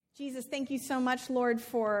Jesus, thank you so much, Lord,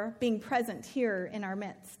 for being present here in our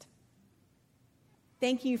midst.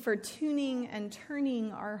 Thank you for tuning and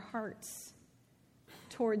turning our hearts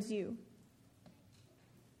towards you.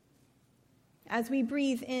 As we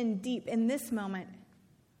breathe in deep in this moment,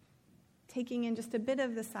 taking in just a bit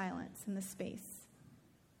of the silence and the space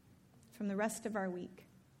from the rest of our week,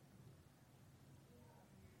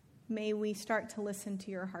 may we start to listen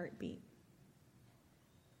to your heartbeat.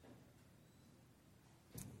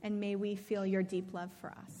 And may we feel your deep love for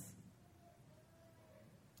us,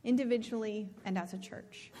 individually and as a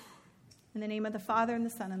church. In the name of the Father, and the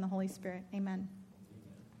Son, and the Holy Spirit, amen.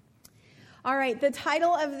 All right, the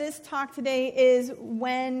title of this talk today is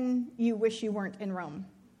When You Wish You Weren't in Rome.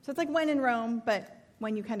 So it's like when in Rome, but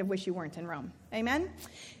when you kind of wish you weren't in Rome. Amen?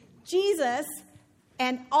 Jesus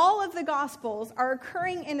and all of the Gospels are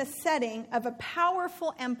occurring in a setting of a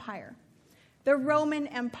powerful empire, the Roman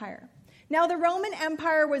Empire. Now, the Roman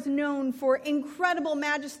Empire was known for incredible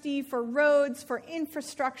majesty, for roads, for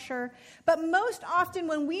infrastructure. But most often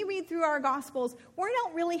when we read through our Gospels, we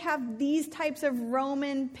don't really have these types of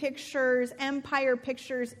Roman pictures, empire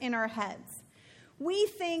pictures in our heads. We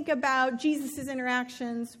think about Jesus'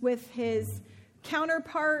 interactions with his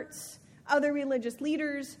counterparts, other religious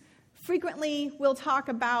leaders. Frequently, we'll talk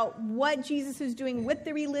about what Jesus is doing with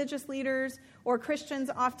the religious leaders, or Christians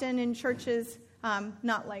often in churches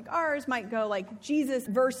not like ours, might go like Jesus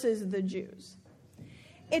versus the Jews.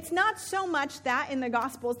 It's not so much that in the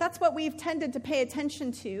Gospels. That's what we've tended to pay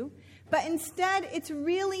attention to. But instead, it's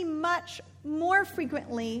really much more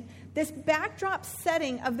frequently this backdrop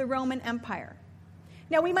setting of the Roman Empire.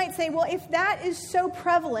 Now, we might say, well, if that is so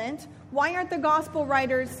prevalent, why aren't the Gospel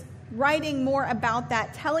writers writing more about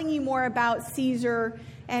that, telling you more about Caesar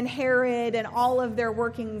and Herod and all of their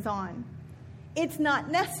workings on? It's not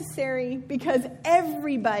necessary because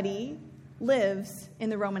everybody lives in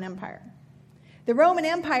the Roman Empire. The Roman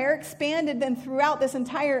Empire expanded then throughout this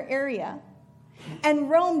entire area. And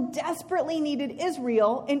Rome desperately needed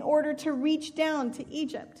Israel in order to reach down to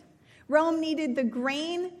Egypt. Rome needed the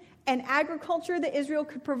grain and agriculture that Israel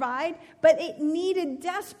could provide, but it needed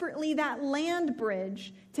desperately that land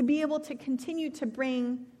bridge to be able to continue to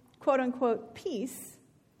bring, quote unquote, peace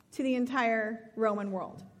to the entire Roman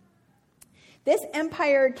world. This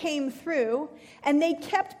empire came through, and they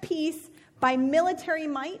kept peace by military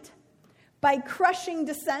might, by crushing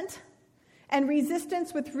dissent, and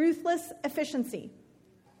resistance with ruthless efficiency.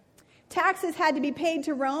 Taxes had to be paid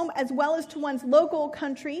to Rome as well as to one's local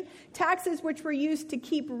country, taxes which were used to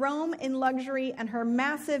keep Rome in luxury and her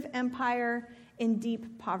massive empire in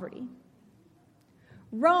deep poverty.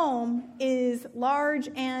 Rome is large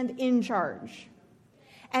and in charge.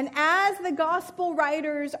 And as the gospel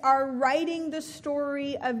writers are writing the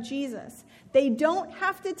story of Jesus, they don't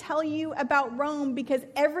have to tell you about Rome because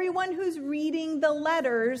everyone who's reading the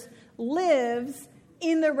letters lives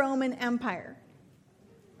in the Roman Empire.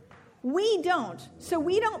 We don't. So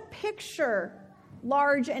we don't picture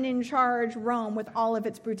large and in charge Rome with all of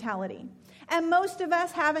its brutality. And most of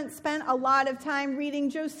us haven't spent a lot of time reading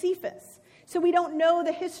Josephus. So we don't know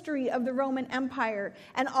the history of the Roman Empire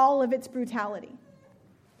and all of its brutality.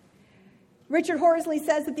 Richard Horsley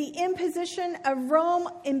says that the imposition of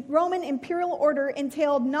Roman imperial order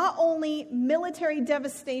entailed not only military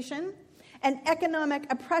devastation and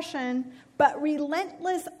economic oppression, but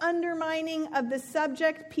relentless undermining of the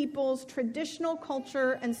subject people's traditional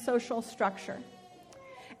culture and social structure.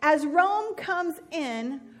 As Rome comes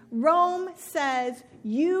in, Rome says,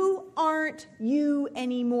 you aren't you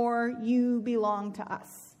anymore, you belong to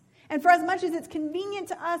us. And for as much as it's convenient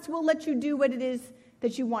to us, we'll let you do what it is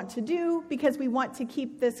that you want to do because we want to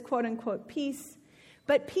keep this quote-unquote peace.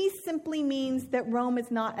 But peace simply means that Rome is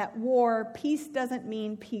not at war. Peace doesn't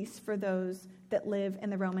mean peace for those that live in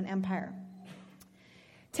the Roman Empire.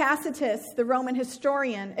 Tacitus, the Roman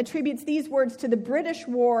historian, attributes these words to the British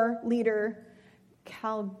war leader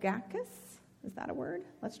Calgacus. Is that a word?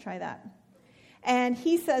 Let's try that. And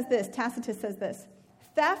he says this, Tacitus says this: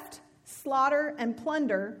 theft, slaughter, and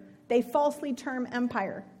plunder, they falsely term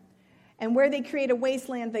empire. And where they create a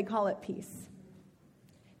wasteland, they call it peace.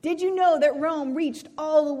 Did you know that Rome reached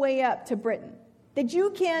all the way up to Britain? That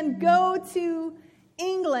you can go to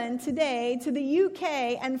England today, to the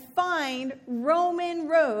UK, and find Roman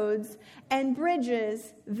roads and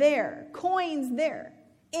bridges there, coins there,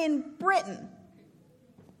 in Britain.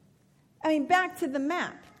 I mean, back to the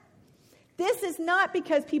map. This is not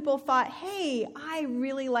because people thought, hey, I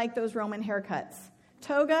really like those Roman haircuts.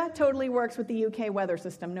 Toga totally works with the UK weather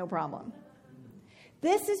system, no problem.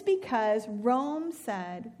 This is because Rome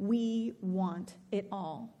said, we want it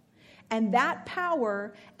all. And that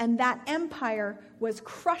power and that empire was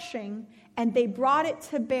crushing, and they brought it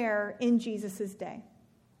to bear in Jesus' day.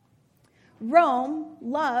 Rome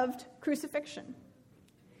loved crucifixion.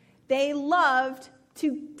 They loved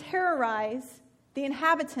to terrorize the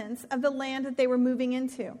inhabitants of the land that they were moving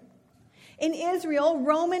into. In Israel,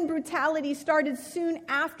 Roman brutality started soon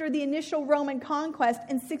after the initial Roman conquest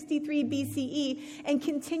in 63 BCE and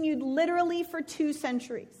continued literally for 2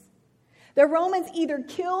 centuries. The Romans either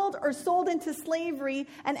killed or sold into slavery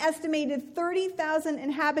an estimated 30,000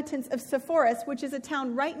 inhabitants of Sepphoris, which is a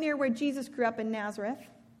town right near where Jesus grew up in Nazareth.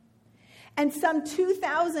 And some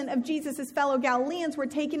 2,000 of Jesus' fellow Galileans were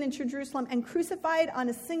taken into Jerusalem and crucified on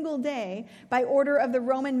a single day by order of the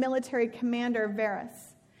Roman military commander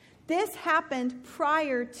Varus. This happened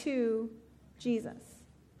prior to Jesus.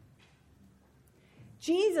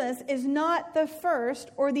 Jesus is not the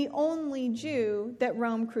first or the only Jew that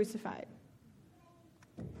Rome crucified.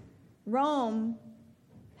 Rome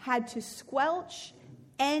had to squelch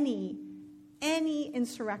any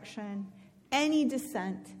insurrection, any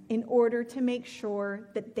dissent, in order to make sure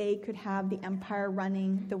that they could have the empire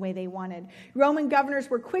running the way they wanted. Roman governors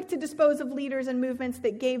were quick to dispose of leaders and movements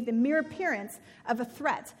that gave the mere appearance of a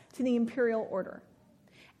threat to the imperial order.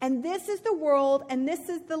 And this is the world and this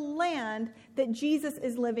is the land that Jesus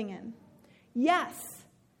is living in. Yes,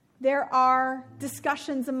 there are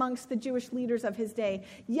discussions amongst the Jewish leaders of his day.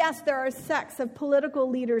 Yes, there are sects of political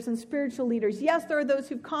leaders and spiritual leaders. Yes, there are those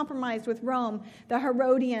who've compromised with Rome, the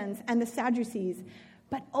Herodians and the Sadducees.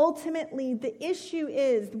 But ultimately, the issue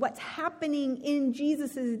is what's happening in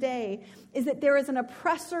Jesus' day is that there is an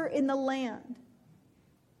oppressor in the land.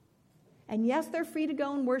 And yes, they're free to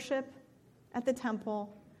go and worship at the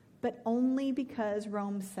temple, but only because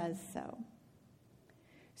Rome says so.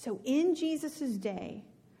 So in Jesus' day,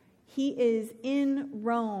 he is in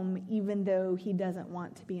Rome even though he doesn't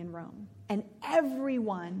want to be in Rome. And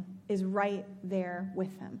everyone is right there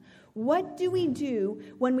with him. What do we do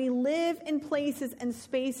when we live in places and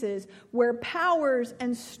spaces where powers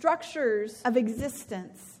and structures of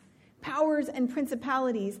existence, powers and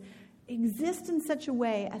principalities, exist in such a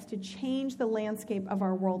way as to change the landscape of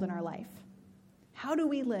our world and our life? How do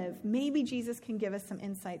we live? Maybe Jesus can give us some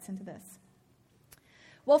insights into this.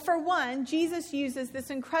 Well, for one, Jesus uses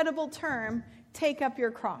this incredible term, take up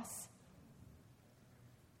your cross.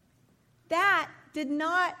 That did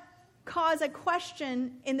not cause a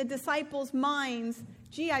question in the disciples' minds,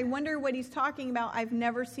 gee, I wonder what he's talking about. I've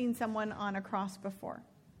never seen someone on a cross before.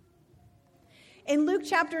 In Luke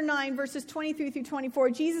chapter 9, verses 23 through 24,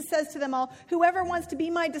 Jesus says to them all, whoever wants to be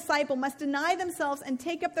my disciple must deny themselves and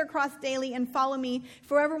take up their cross daily and follow me.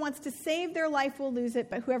 For whoever wants to save their life will lose it,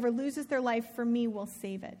 but whoever loses their life for me will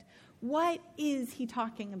save it. What is he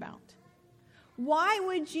talking about? Why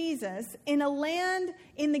would Jesus, in a land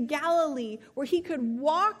in the Galilee where he could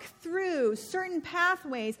walk through certain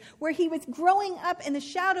pathways, where he was growing up in the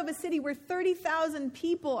shadow of a city where 30,000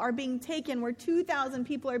 people are being taken, where 2,000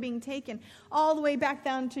 people are being taken, all the way back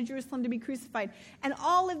down to Jerusalem to be crucified, and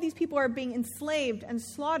all of these people are being enslaved and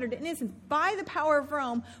slaughtered, in essence, by the power of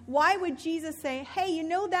Rome, why would Jesus say, hey, you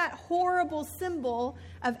know that horrible symbol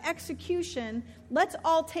of execution? Let's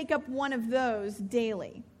all take up one of those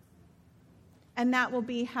daily. And that will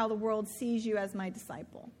be how the world sees you as my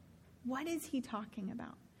disciple. What is he talking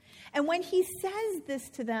about? And when he says this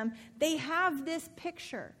to them, they have this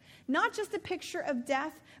picture. Not just a picture of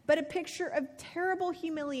death, but a picture of terrible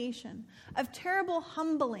humiliation, of terrible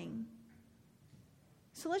humbling.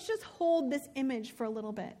 So let's just hold this image for a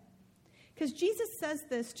little bit. Because Jesus says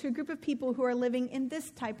this to a group of people who are living in this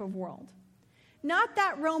type of world. Not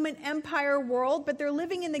that Roman Empire world, but they're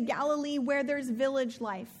living in the Galilee where there's village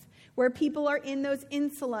life, where people are in those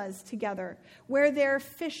insulas together, where they're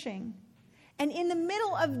fishing. And in the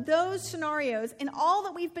middle of those scenarios, and all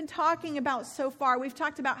that we've been talking about so far, we've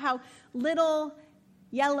talked about how little,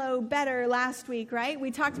 yellow, better last week, right?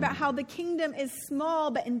 We talked about how the kingdom is small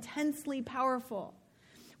but intensely powerful.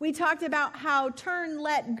 We talked about how turn,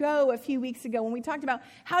 let go a few weeks ago when we talked about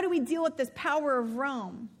how do we deal with this power of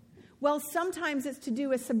Rome? Well, sometimes it's to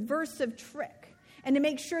do a subversive trick, and to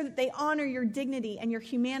make sure that they honor your dignity and your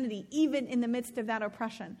humanity, even in the midst of that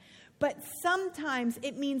oppression. But sometimes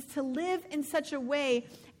it means to live in such a way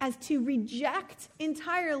as to reject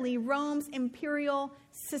entirely Rome's imperial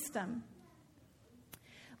system.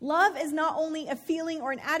 Love is not only a feeling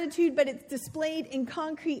or an attitude, but it's displayed in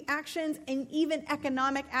concrete actions and even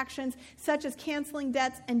economic actions, such as canceling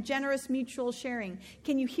debts and generous mutual sharing.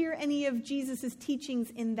 Can you hear any of Jesus'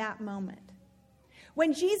 teachings in that moment?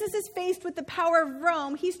 When Jesus is faced with the power of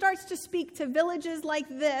Rome, he starts to speak to villages like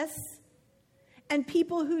this and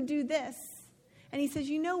people who do this. And he says,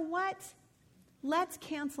 you know what? Let's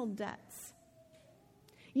cancel debts.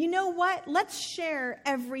 You know what? Let's share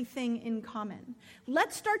everything in common.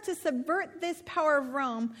 Let's start to subvert this power of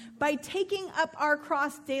Rome by taking up our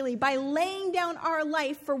cross daily, by laying down our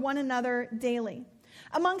life for one another daily.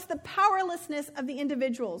 Amongst the powerlessness of the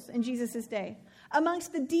individuals in Jesus' day,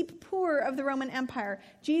 amongst the deep poor of the Roman Empire,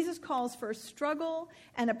 Jesus calls for a struggle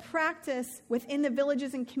and a practice within the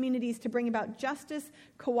villages and communities to bring about justice,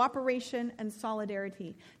 cooperation, and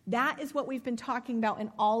solidarity. That is what we've been talking about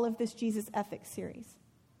in all of this Jesus Ethics series.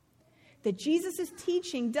 That Jesus'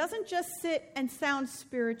 teaching doesn't just sit and sound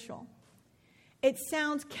spiritual. It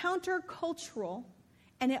sounds countercultural,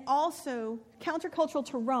 and it also, countercultural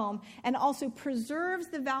to Rome, and also preserves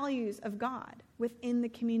the values of God within the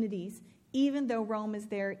communities, even though Rome is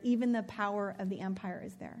there, even the power of the empire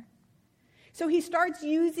is there. So he starts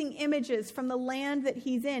using images from the land that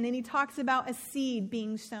he's in, and he talks about a seed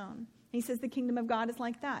being sown. He says the kingdom of God is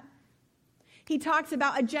like that. He talks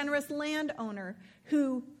about a generous landowner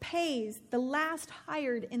who pays the last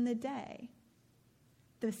hired in the day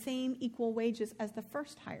the same equal wages as the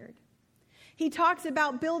first hired. He talks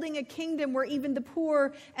about building a kingdom where even the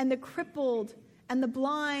poor and the crippled and the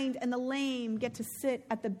blind and the lame get to sit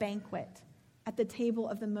at the banquet, at the table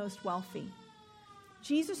of the most wealthy.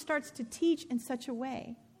 Jesus starts to teach in such a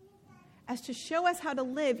way as to show us how to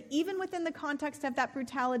live even within the context of that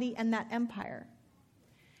brutality and that empire.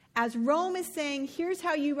 As Rome is saying, here's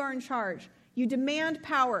how you are in charge. You demand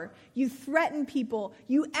power. You threaten people.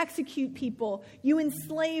 You execute people. You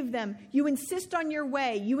enslave them. You insist on your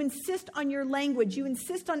way. You insist on your language. You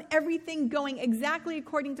insist on everything going exactly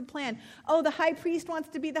according to plan. Oh, the high priest wants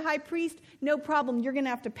to be the high priest? No problem. You're going to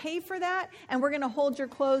have to pay for that, and we're going to hold your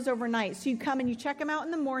clothes overnight. So you come and you check them out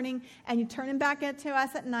in the morning, and you turn them back to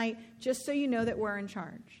us at night, just so you know that we're in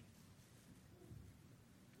charge.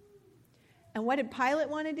 And what did Pilate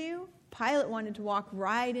want to do? Pilate wanted to walk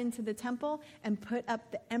right into the temple and put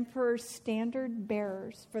up the emperor's standard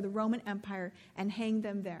bearers for the Roman Empire and hang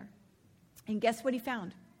them there. And guess what he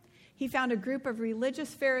found? He found a group of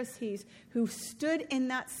religious Pharisees who stood in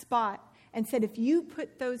that spot and said, if you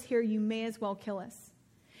put those here, you may as well kill us.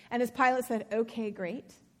 And as Pilate said, okay,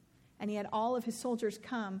 great, and he had all of his soldiers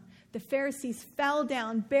come, the Pharisees fell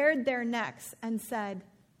down, bared their necks, and said,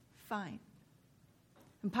 fine.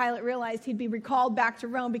 And Pilate realized he'd be recalled back to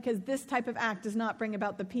Rome because this type of act does not bring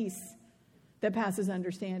about the peace that passes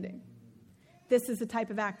understanding. This is the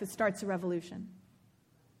type of act that starts a revolution.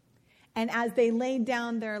 And as they laid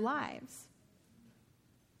down their lives,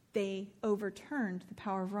 they overturned the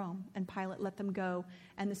power of Rome, and Pilate let them go,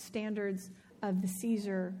 and the standards of the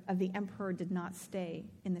Caesar, of the emperor, did not stay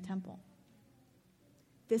in the temple.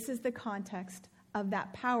 This is the context of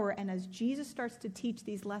that power, and as Jesus starts to teach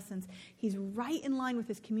these lessons, he's right in line with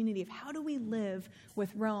his community of how do we live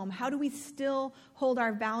with Rome? How do we still hold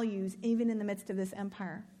our values even in the midst of this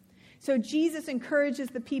empire? So Jesus encourages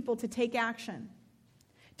the people to take action,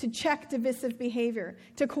 to check divisive behavior,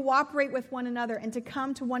 to cooperate with one another, and to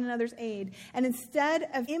come to one another's aid. And instead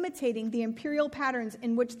of imitating the imperial patterns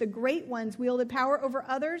in which the great ones wielded power over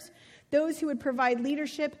others, those who would provide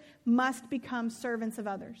leadership must become servants of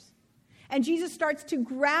others. And Jesus starts to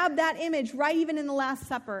grab that image right even in the Last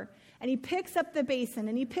Supper. And he picks up the basin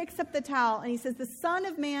and he picks up the towel and he says, the Son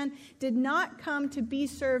of Man did not come to be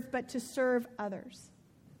served, but to serve others.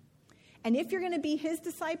 And if you're going to be his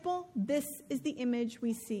disciple, this is the image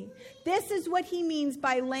we see. This is what he means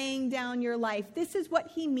by laying down your life. This is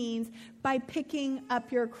what he means by picking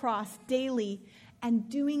up your cross daily and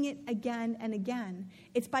doing it again and again.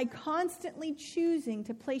 It's by constantly choosing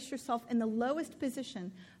to place yourself in the lowest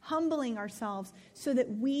position, humbling ourselves so that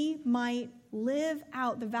we might live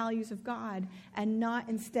out the values of God and not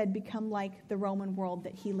instead become like the Roman world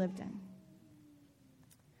that he lived in.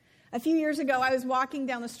 A few years ago, I was walking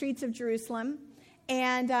down the streets of Jerusalem,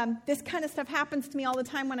 and this kind of stuff happens to me all the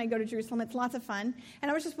time when I go to Jerusalem. It's lots of fun. And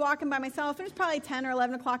I was just walking by myself. It was probably 10 or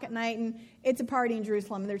 11 o'clock at night, and it's a party in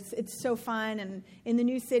Jerusalem. It's so fun, and in the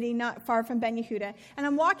new city, not far from Ben Yehuda. And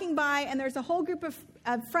I'm walking by, and there's a whole group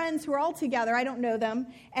of friends who are all together. I don't know them.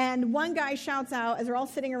 And one guy shouts out, as they're all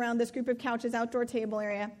sitting around this group of couches, outdoor table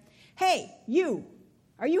area, "Hey, you,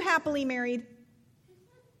 are you happily married?"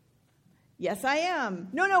 "Yes, I am."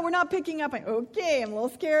 No, we're not picking up. Okay, I'm a little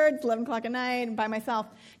scared. It's 11 o'clock at night. I'm by myself.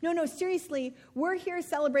 No, seriously, we're here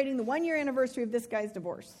celebrating the 1-year anniversary of this guy's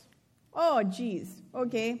divorce. "Oh, geez,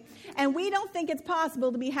 okay. And we don't think it's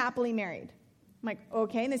possible to be happily married." I'm like,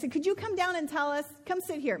 okay. And they said, "Could you come down and tell us? Come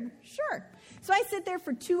sit here." Sure. So I sit there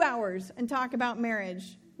for 2 hours and talk about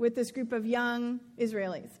marriage with this group of young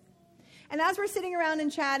Israelis. And as we're sitting around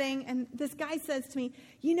and chatting, and this guy says to me,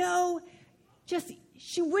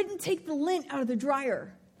 she wouldn't take the lint out of the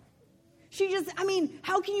dryer.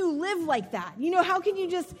 How can you live like that? She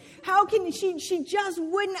just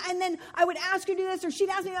wouldn't. And then I would ask her to do this, or she'd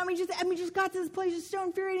ask me, just got to this place, just so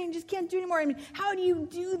infuriating, and just can't do anymore. How do you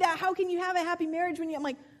do that? How can you have a happy marriage when I'm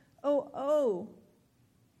like, oh.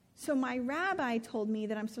 So my rabbi told me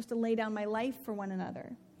that I'm supposed to lay down my life for one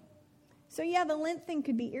another. So yeah, the lint thing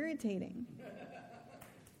could be irritating.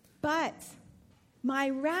 But my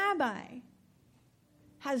rabbi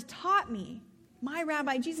has taught me, my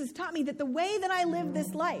rabbi Jesus taught me that the way that I live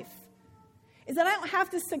this life is that I don't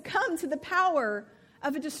have to succumb to the power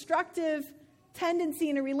of a destructive tendency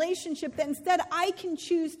in a relationship, that instead I can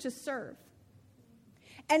choose to serve.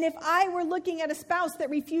 And if I were looking at a spouse that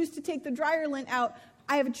refused to take the dryer lint out,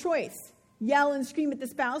 I have a choice. Yell and scream at the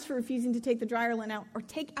spouse for refusing to take the dryer lint out, or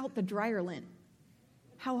take out the dryer lint.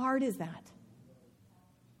 How hard is that?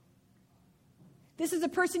 This is a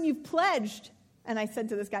person you've pledged. And I said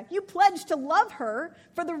to this guy, you pledged to love her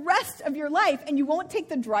for the rest of your life, and you won't take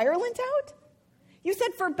the dryer lint out? You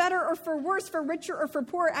said for better or for worse, for richer or for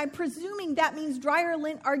poorer. I'm presuming that means dryer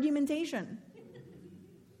lint argumentation.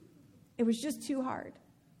 It was just too hard.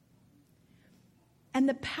 And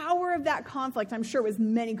the power of that conflict, I'm sure it was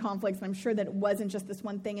many conflicts, and I'm sure that it wasn't just this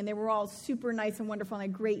one thing, and they were all super nice and wonderful and a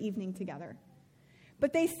great evening together.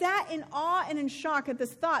 But they sat in awe and in shock at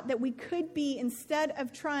this thought that we could be, instead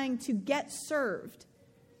of trying to get served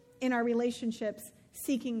in our relationships,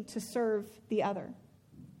 seeking to serve the other.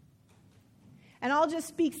 And I'll just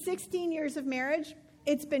speak 16 years of marriage.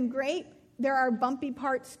 It's been great. There are bumpy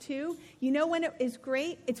parts too. You know when it is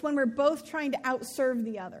great? It's when we're both trying to outserve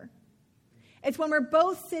the other. It's when we're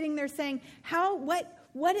both sitting there saying,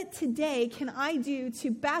 what today can I do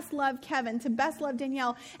to best love Kevin, to best love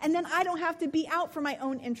Danielle? And then I don't have to be out for my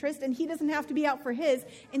own interest, and he doesn't have to be out for his.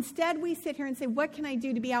 Instead, we sit here and say, what can I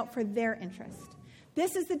do to be out for their interest?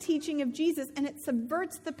 This is the teaching of Jesus, and it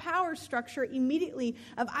subverts the power structure immediately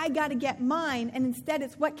of I got to get mine, and instead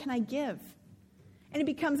it's what can I give? And it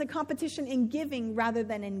becomes a competition in giving rather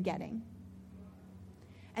than in getting.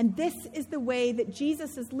 And this is the way that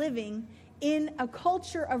Jesus is living in a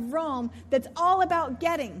culture of Rome that's all about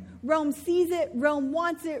getting. Rome sees it, Rome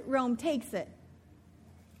wants it, Rome takes it.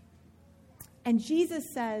 And Jesus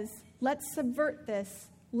says, let's subvert this.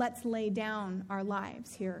 Let's lay down our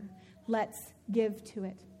lives here. Let's give to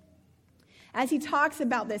it. As he talks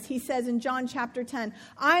about this, he says in John chapter 10,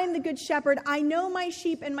 I am the good shepherd. I know my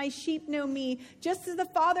sheep, and my sheep know me, just as the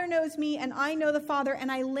Father knows me, and I know the Father,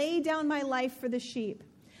 and I lay down my life for the sheep.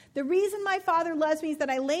 The reason my Father loves me is that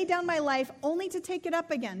I lay down my life only to take it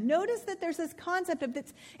up again. Notice that there's this concept of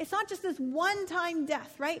it's not just this one-time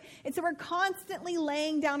death, right? It's that we're constantly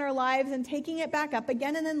laying down our lives and taking it back up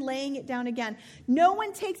again and then laying it down again. No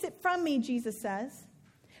one takes it from me, Jesus says,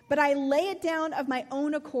 but I lay it down of my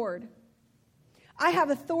own accord. I have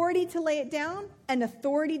authority to lay it down and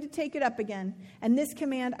authority to take it up again, and this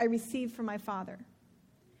command I received from my Father.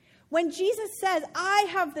 When Jesus says, I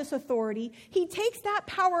have this authority, he takes that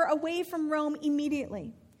power away from Rome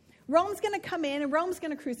immediately. Rome's going to come in and Rome's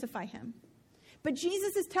going to crucify him. But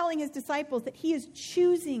Jesus is telling his disciples that he is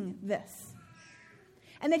choosing this.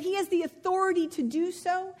 And that he has the authority to do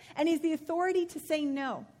so, and he has the authority to say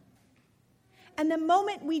no. And the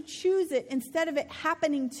moment we choose it, instead of it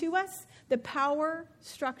happening to us, the power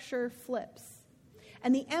structure flips.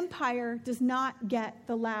 And the empire does not get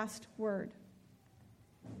the last word.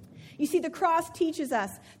 You see, the cross teaches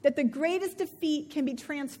us that the greatest defeat can be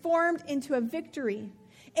transformed into a victory.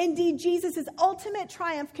 Indeed, Jesus' ultimate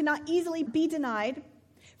triumph cannot easily be denied,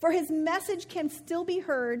 for his message can still be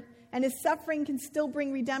heard, and his suffering can still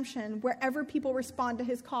bring redemption wherever people respond to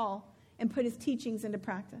his call and put his teachings into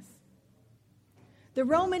practice. The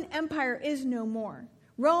Roman Empire is no more.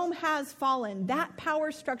 Rome has fallen. That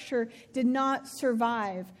power structure did not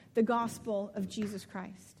survive the gospel of Jesus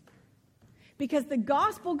Christ. Because the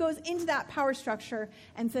gospel goes into that power structure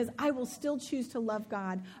and says, I will still choose to love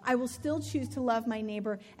God. I will still choose to love my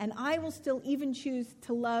neighbor. And I will still even choose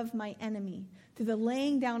to love my enemy through the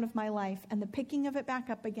laying down of my life and the picking of it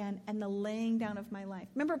back up again and the laying down of my life.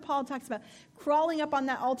 Remember, Paul talks about crawling up on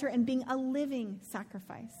that altar and being a living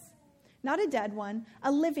sacrifice. Not a dead one,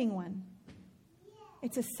 a living one.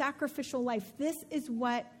 It's a sacrificial life. This is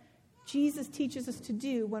what Jesus teaches us to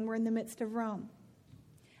do when we're in the midst of Rome.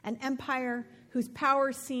 An empire whose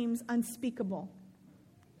power seems unspeakable.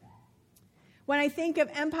 When I think of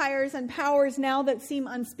empires and powers now that seem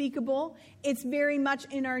unspeakable, it's very much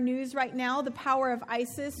in our news right now, the power of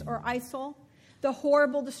ISIS or ISIL, the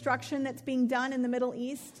horrible destruction that's being done in the Middle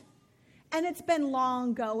East. And it's been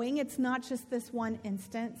long going. It's not just this one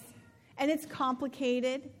instance. And it's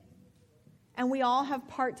complicated. and we all have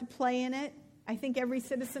part to play in it. I think every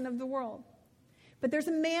citizen of the world. But there's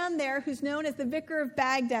a man there who's known as the Vicar of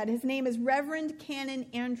Baghdad. His name is Reverend Canon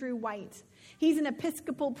Andrew White. He's an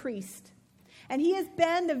Episcopal priest. And he has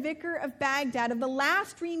been the Vicar of Baghdad of the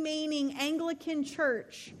last remaining Anglican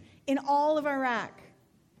church in all of Iraq.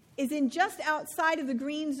 Is in just outside of the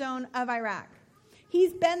green zone of Iraq.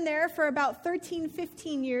 He's been there for about 13,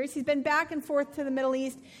 15 years. He's been back and forth to the Middle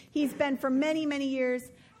East. He's been for many, many years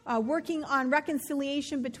working on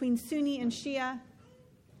reconciliation between Sunni and Shia.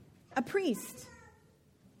 A priest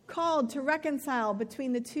called to reconcile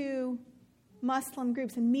between the two Muslim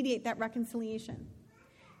groups and mediate that reconciliation.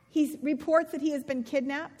 He reports that he has been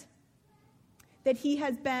kidnapped, that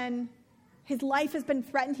his life has been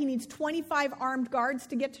threatened. He needs 25 armed guards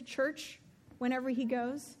to get to church whenever he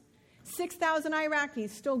goes. 6,000 Iraqis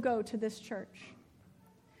still go to this church.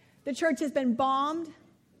 The church has been bombed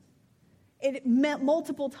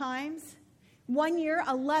multiple times. One year,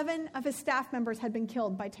 11 of his staff members had been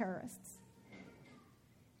killed by terrorists.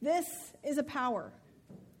 This is a power.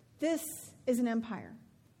 This is an empire.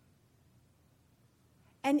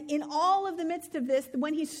 And in all of the midst of this,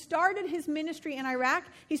 when he started his ministry in Iraq,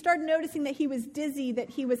 he started noticing that he was dizzy, that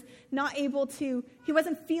he was he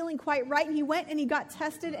wasn't feeling quite right. And he went and he got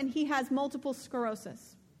tested, and he has multiple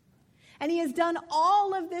sclerosis. And he has done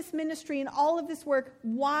all of this ministry and all of this work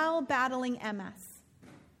while battling MS.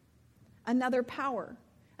 Another power,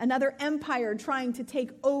 another empire trying to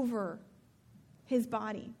take over his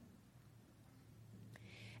body.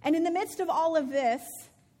 And in the midst of all of this,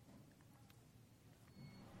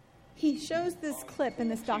 he shows this clip in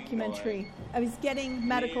this documentary of his getting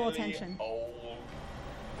medical attention. Old.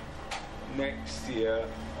 Next year,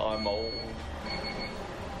 I'm old.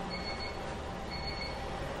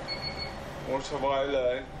 What have I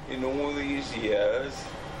learned in all these years?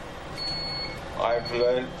 I've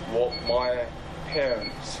learned what my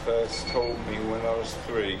parents first told me when I was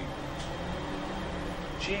 3.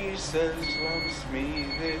 Jesus loves me,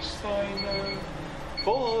 this I know.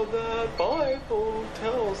 For the Bible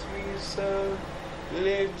tells me so.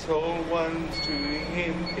 Little ones to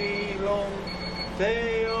him belong.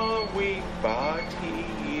 They are weak, but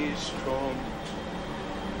he is strong.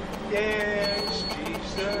 Yes,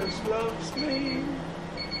 Jesus loves me.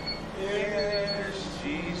 Yes,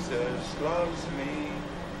 Jesus loves me.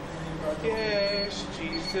 Yes,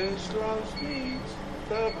 Jesus loves me.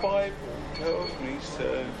 The Bible tells me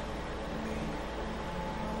so.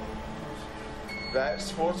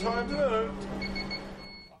 That's what I've learned.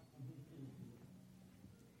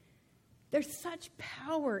 There's such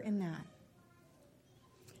power in that.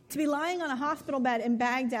 To be lying on a hospital bed in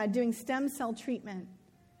Baghdad doing stem cell treatment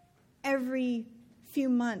every few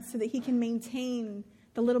months so that he can maintain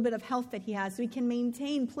the little bit of health that he has, so he can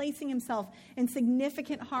maintain placing himself in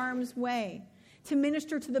significant harm's way, to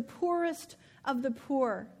minister to the poorest of the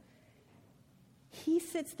poor. He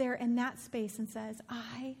sits there in that space and says,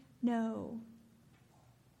 I know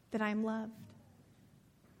that I am loved.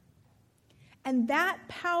 And that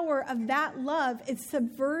power of that love is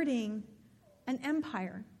subverting an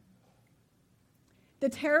empire. The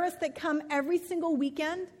terrorists that come every single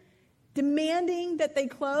weekend, demanding that they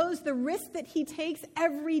close, the risk that he takes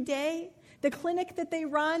every day, the clinic that they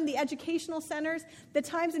run, the educational centers, the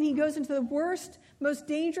times when he goes into the worst, most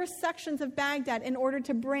dangerous sections of Baghdad in order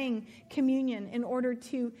to bring communion, in order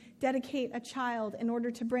to dedicate a child, in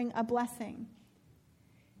order to bring a blessing.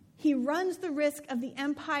 He runs the risk of the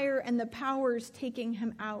empire and the powers taking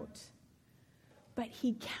him out. But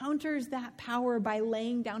he counters that power by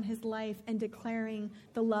laying down his life and declaring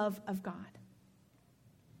the love of God.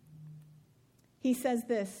 He says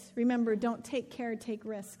this, remember, don't take care, take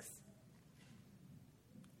risks.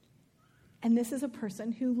 And this is a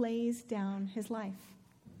person who lays down his life.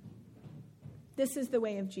 This is the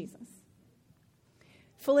way of Jesus.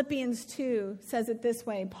 Philippians 2 says it this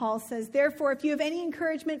way. Paul says, therefore, if you have any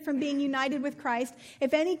encouragement from being united with Christ,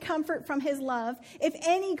 if any comfort from his love, if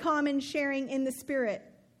any common sharing in the Spirit,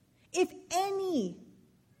 if any,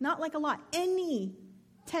 not like a lot, any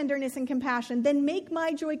tenderness and compassion, then make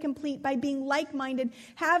my joy complete by being like-minded,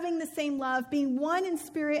 having the same love, being one in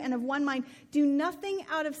spirit and of one mind. Do nothing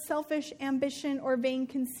out of selfish ambition or vain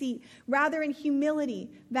conceit. Rather, in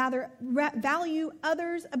humility, value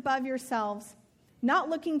others above yourselves, not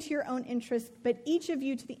looking to your own interest, but each of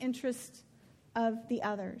you to the interest of the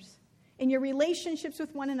others. In your relationships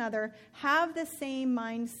with one another, have the same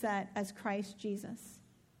mindset as Christ Jesus,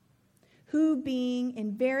 who, being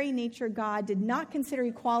in very nature God, did not consider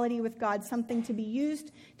equality with God something to be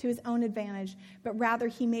used to his own advantage, but rather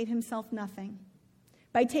he made himself nothing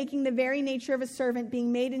By taking the very nature of a servant,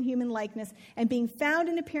 being made in human likeness, and being found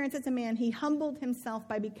in appearance as a man, he humbled himself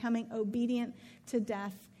by becoming obedient to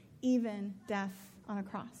death, even death on a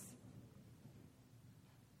cross.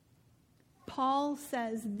 Paul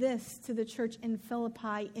says this to the church in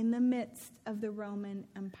Philippi in the midst of the Roman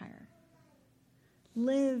Empire.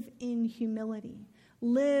 Live in humility.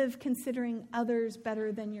 Live considering others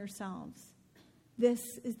better than yourselves.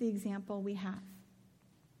 This is the example we have.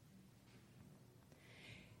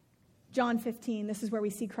 John 15, this is where we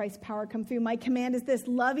see Christ's power come through. My command is this: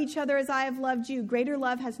 love each other as I have loved you. Greater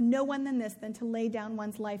love has no one than this, than to lay down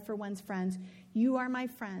one's life for one's friends. You are my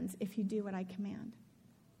friends if you do what I command.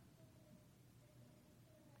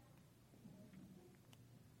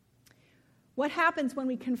 What happens when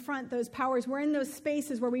we confront those powers? We're in those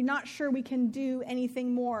spaces where we're not sure we can do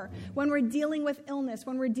anything more. When we're dealing with illness,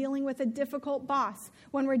 when we're dealing with a difficult boss,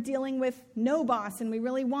 when we're dealing with no boss and we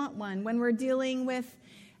really want one, when we're dealing with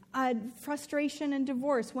frustration and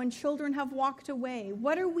divorce, when children have walked away.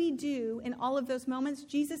 What do we do in all of those moments?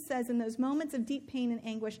 Jesus says in those moments of deep pain and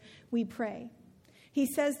anguish, we pray. He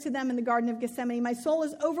says to them in the Garden of Gethsemane, my soul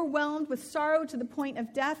is overwhelmed with sorrow to the point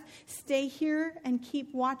of death. Stay here and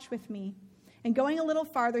keep watch with me. And going a little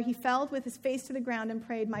farther, he fell with his face to the ground and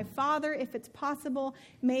prayed, my Father, if it's possible,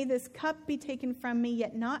 may this cup be taken from me,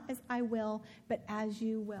 yet not as I will, but as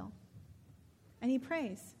you will. And he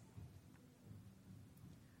prays.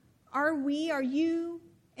 Are you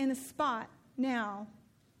in a spot now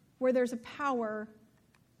where there's a power,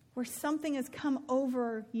 where something has come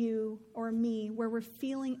over you or me, where we're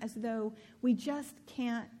feeling as though we just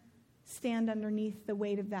can't stand underneath the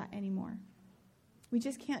weight of that anymore? We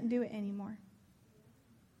just can't do it anymore.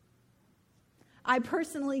 I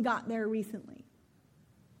personally got there recently.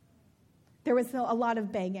 There was a lot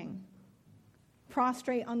of begging,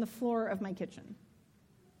 prostrate on the floor of my kitchen.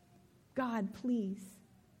 God, please.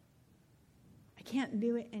 I can't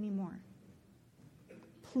do it anymore.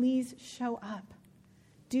 Please show up.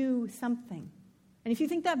 Do something. And if you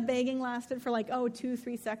think that begging lasted for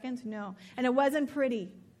 2-3 seconds, no. And it wasn't pretty,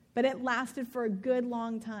 but it lasted for a good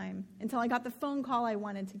long time until I got the phone call I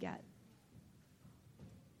wanted to get.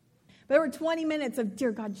 But there were 20 minutes of,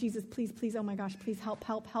 dear God, Jesus, please, please, oh my gosh, please help,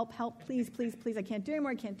 please, please, please. I can't do it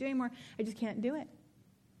anymore. I just can't do it.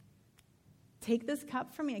 Take this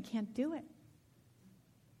cup from me. I can't do it.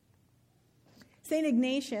 St.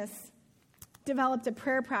 Ignatius developed a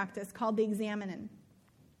prayer practice called the Examen.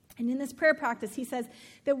 And in this prayer practice, he says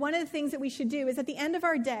that one of the things that we should do is at the end of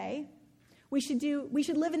our day, we should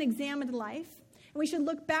live an examined life, and we should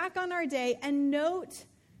look back on our day and note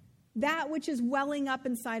that which is welling up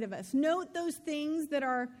inside of us. Note those things that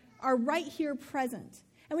are right here present.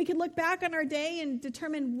 And we could look back on our day and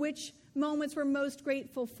determine which moments we're most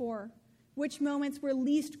grateful for, which moments we're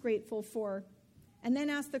least grateful for. And then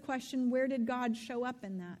ask the question, where did God show up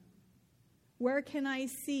in that? Where can I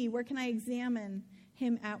examine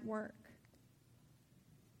him at work?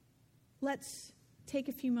 Let's take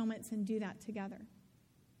a few moments and do that together.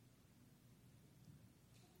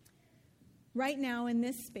 Right now in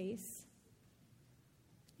this space,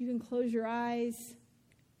 you can close your eyes.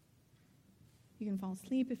 You can fall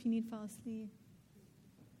asleep if you need to fall asleep.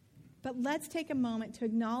 But let's take a moment to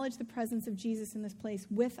acknowledge the presence of Jesus in this place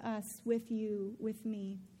with us, with you, with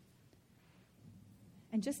me.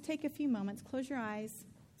 And just take a few moments. Close your eyes.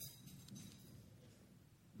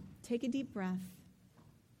 Take a deep breath.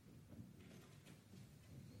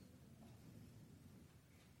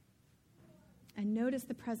 And notice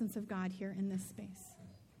the presence of God here in this space.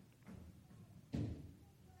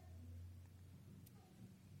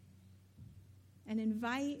 And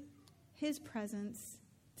invite his presence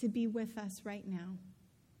to be with us right now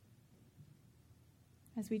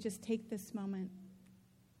as we just take this moment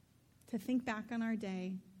to think back on our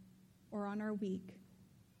day or on our week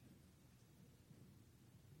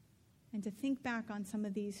and to think back on some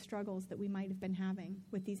of these struggles that we might have been having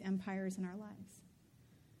with these empires in our lives.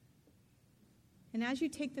 And as you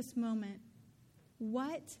take this moment,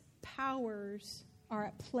 what powers are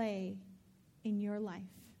at play in your life?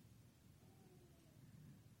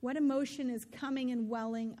 What emotion is coming and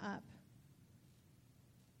welling up?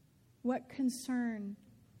 What concern?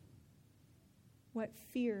 What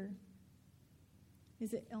fear?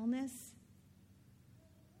 Is it illness?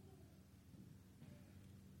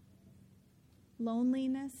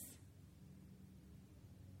 Loneliness?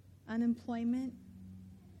 Unemployment?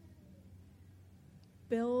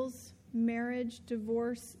 Bills? Marriage?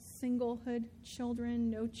 Divorce? Singlehood? Children?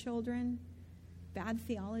 No children? Bad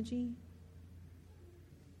theology?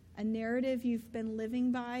 A narrative you've been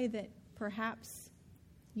living by that perhaps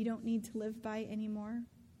you don't need to live by anymore?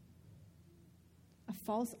 A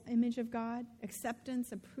false image of God,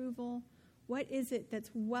 acceptance, approval? What is it that's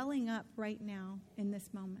welling up right now in this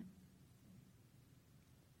moment?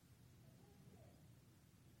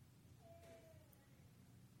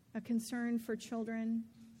 A concern for children,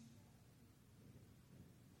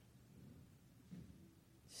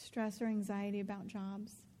 stress or anxiety about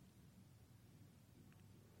jobs.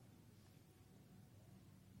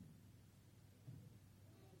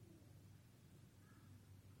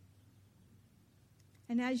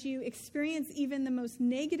 And as you experience even the most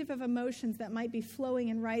negative of emotions that might be flowing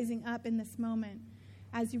and rising up in this moment,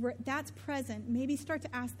 that's present, maybe start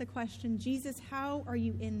to ask the question, Jesus, how are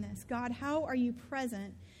you in this? God, how are you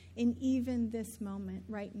present in even this moment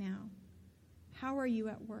right now? How are you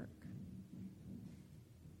at work?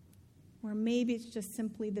 Or maybe it's just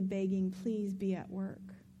simply the begging, please be at work.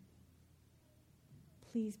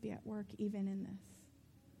 Please be at work even in this.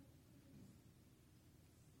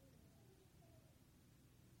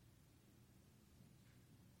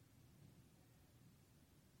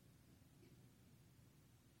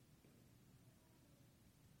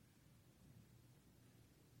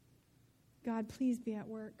 God, please be at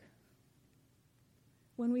work.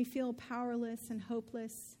 When we feel powerless and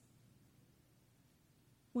hopeless,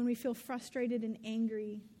 when we feel frustrated and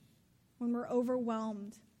angry, when we're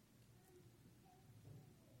overwhelmed,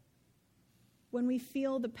 when we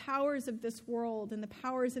feel the powers of this world and the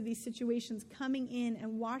powers of these situations coming in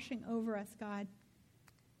and washing over us, God,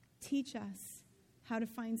 teach us how to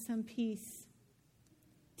find some peace.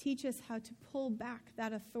 Teach us how to pull back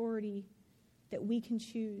that authority that we can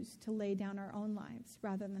choose to lay down our own lives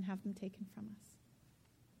rather than have them taken from us.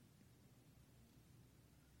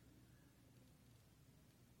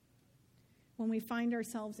 When we find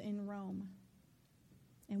ourselves in Rome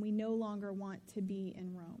and we no longer want to be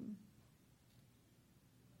in Rome,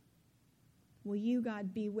 will you,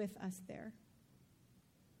 God, be with us there,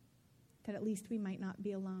 that at least we might not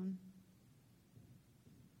be alone?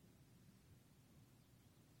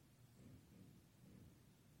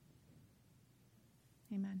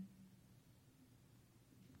 Amen.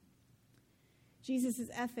 Jesus'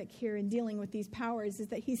 ethic here in dealing with these powers is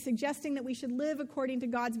that he's suggesting that we should live according to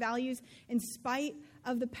God's values in spite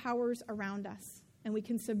of the powers around us. And we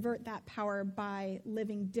can subvert that power by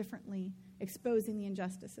living differently, exposing the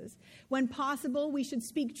injustices. When possible, we should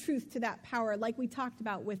speak truth to that power, like we talked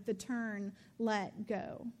about with the turn, let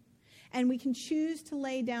go. And we can choose to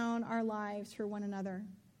lay down our lives for one another.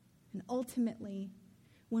 And ultimately,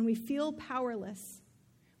 when we feel powerless,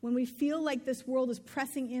 when we feel like this world is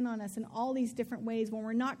pressing in on us in all these different ways, when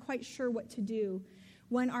we're not quite sure what to do,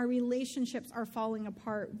 when our relationships are falling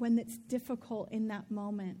apart, when it's difficult in that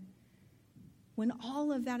moment, when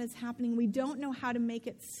all of that is happening, we don't know how to make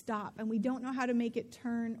it stop and we don't know how to make it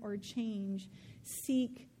turn or change.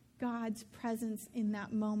 Seek God's presence in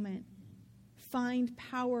that moment. Find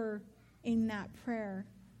power in that prayer.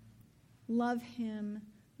 Love him.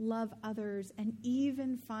 Love others, and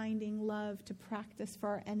even finding love to practice for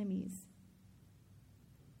our enemies.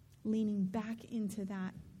 Leaning back into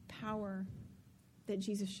that power that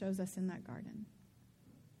Jesus shows us in that garden.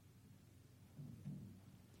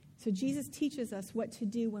 So Jesus teaches us what to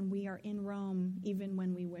do when we are in Rome, even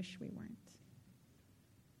when we wish we weren't.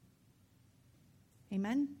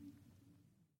 Amen?